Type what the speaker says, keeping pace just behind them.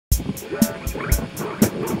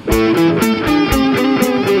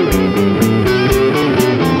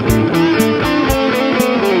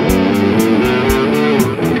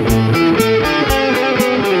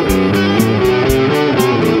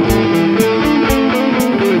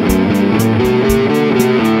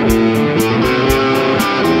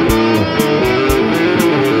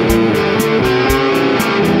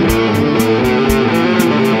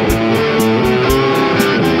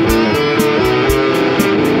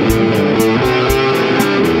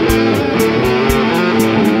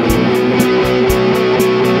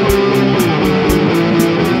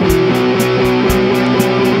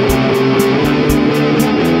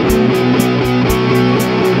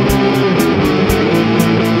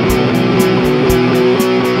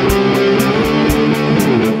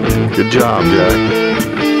Good job, Jack.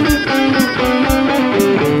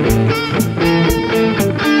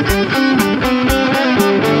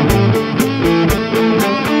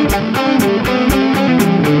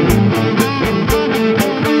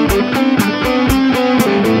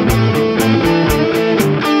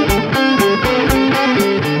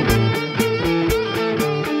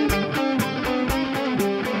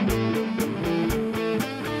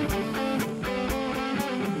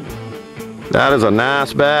 That is a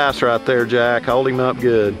nice bass right there, Jack. Hold him up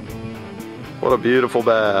good. What a beautiful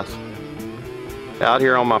bass. Out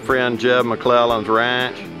here on my friend Jeb McClellan's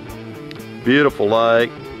ranch. Beautiful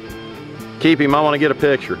lake. Keep him, I want to get a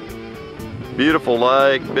picture. Beautiful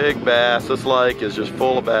lake, big bass. This lake is just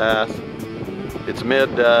full of bass. It's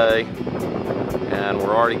midday and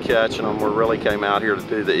we're already catching them. We really came out here to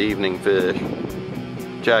do the evening fish.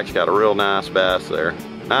 Jack's got a real nice bass there.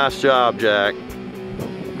 Nice job, Jack.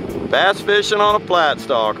 Bass fishing on a flat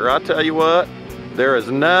stalker. I tell you what, there is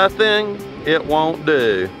nothing it won't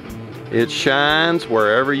do. It shines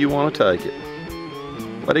wherever you want to take it.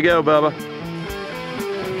 Let it go, Bubba.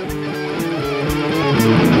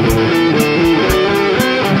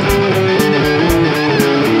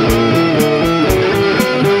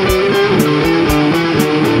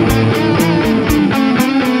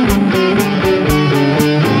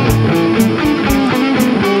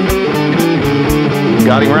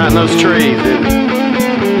 Got him right in those trees, dude.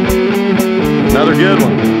 Another good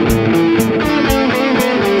one.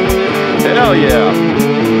 Hell yeah.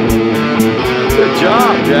 Good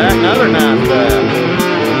job, Jack. Another nice bass.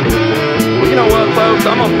 Well, you know what, folks?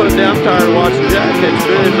 I'm going to put it down. I'm tired of watching Jack catch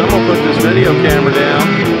fish. I'm going to put this video camera down.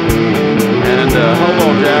 And hold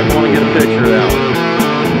on, Jack. I want to get a picture of that one.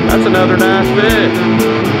 That's another nice fish.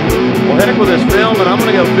 Well, heck with this film, and I'm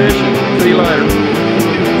going to go fishing. See you later.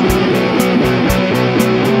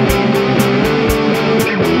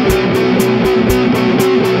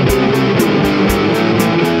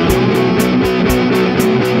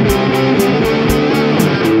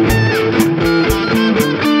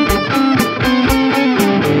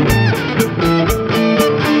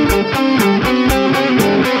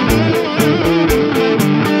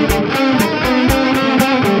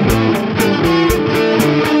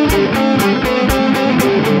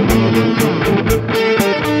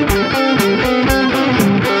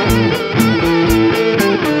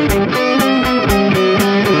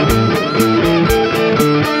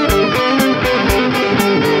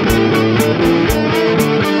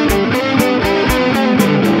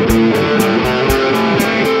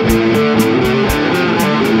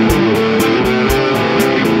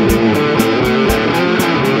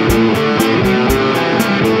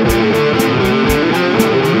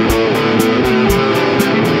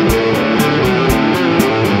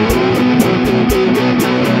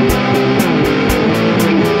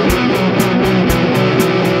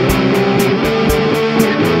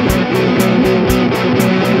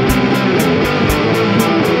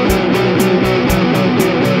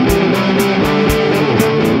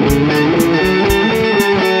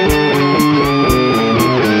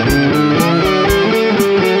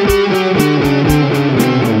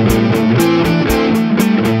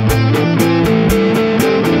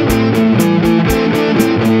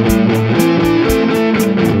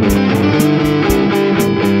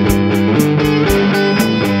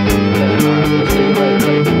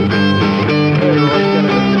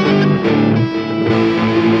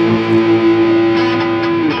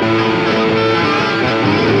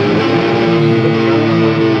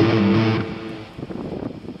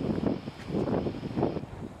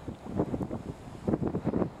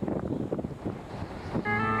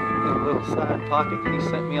 Side pocket, he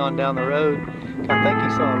sent me on down the road. I think he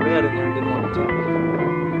saw a red in there and didn't want to tell me.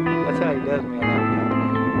 That's how he does me on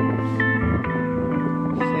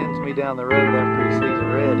that. Sends me down the road after he sees a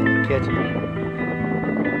red and he catches it.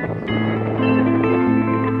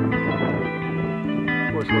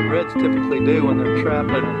 course, what reds typically do when they're trapped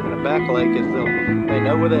in a back lake is they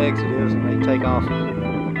know where the exit is and they take off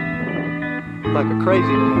like a crazy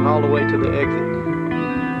man all the way to the exit.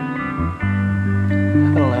 I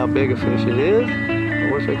don't know how big a fish it is,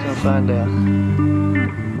 but we're fixing to find out.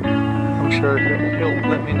 I'm sure he'll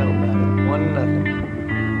let me know about it. 1-0.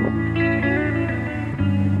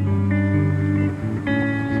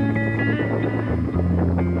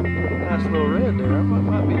 Nice little red there. It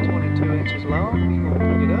might be 22 inches long. You want to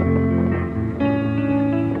pick it up?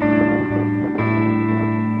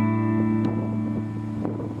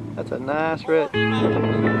 That's a nice red. That's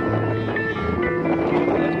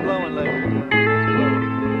blowing, ladies and gentlemen. That's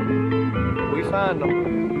blowing. We find them.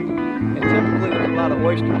 And typically there's a lot of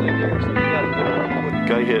oysters in here, so you got to get them.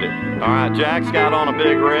 Okay, hit it. All right, Jack's got on a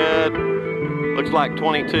big red. Looks like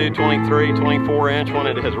 22, 23, 24 inch one.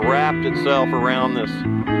 It has wrapped itself around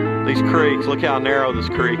these creeks. Look how narrow this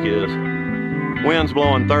creek is. Wind's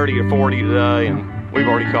blowing 30 or 40 today, and we've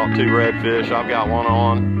already caught 2 redfish. I've got one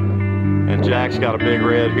on, and Jack's got a big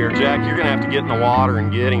red here. Jack, you're gonna have to get in the water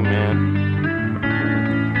and get him, man.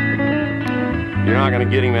 You're not gonna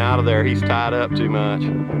get him out of there. He's tied up too much.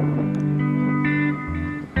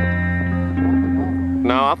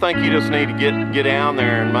 No, I think you just need to get down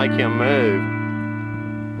there and make him move.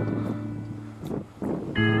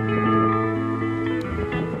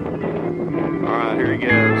 All right, here he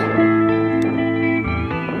goes.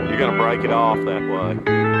 You're gonna break it off that way.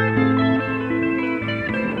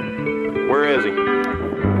 Where is he?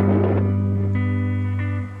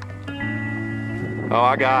 Oh,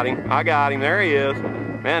 I got him. I got him. There he is.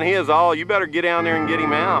 Man, he is all. You better get down there and get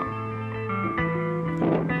him out.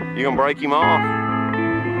 You gonna break him off?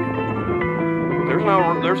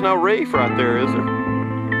 There's no reef right there, is there?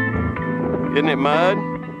 Isn't it mud?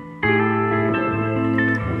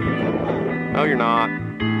 No, you're not.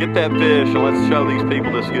 Get that fish and let's show these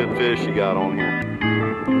people this good fish you got on here.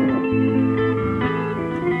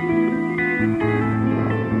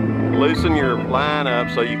 Loosen your line up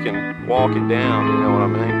so you can walk it down, you know what I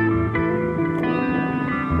mean?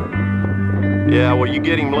 Yeah, well, you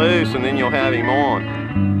get him loose and then you'll have him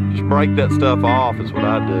on. Just break that stuff off is what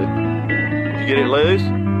I do. Did you get it loose?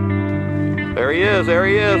 There he is, there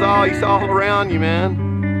he is. Oh, he's all around you, man.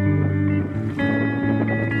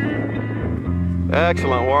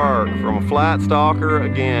 Excellent work from a flat stalker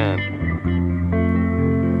again.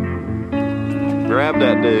 Grab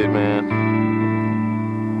that dude, man.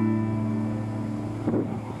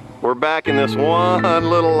 We're back in this one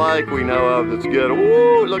little lake we know of that's good.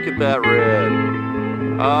 Woo, look at that red.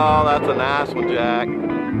 Oh, that's a nice one, Jack.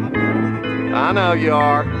 I know you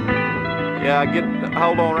are. Yeah,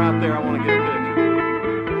 hold on right there. I want to get a picture.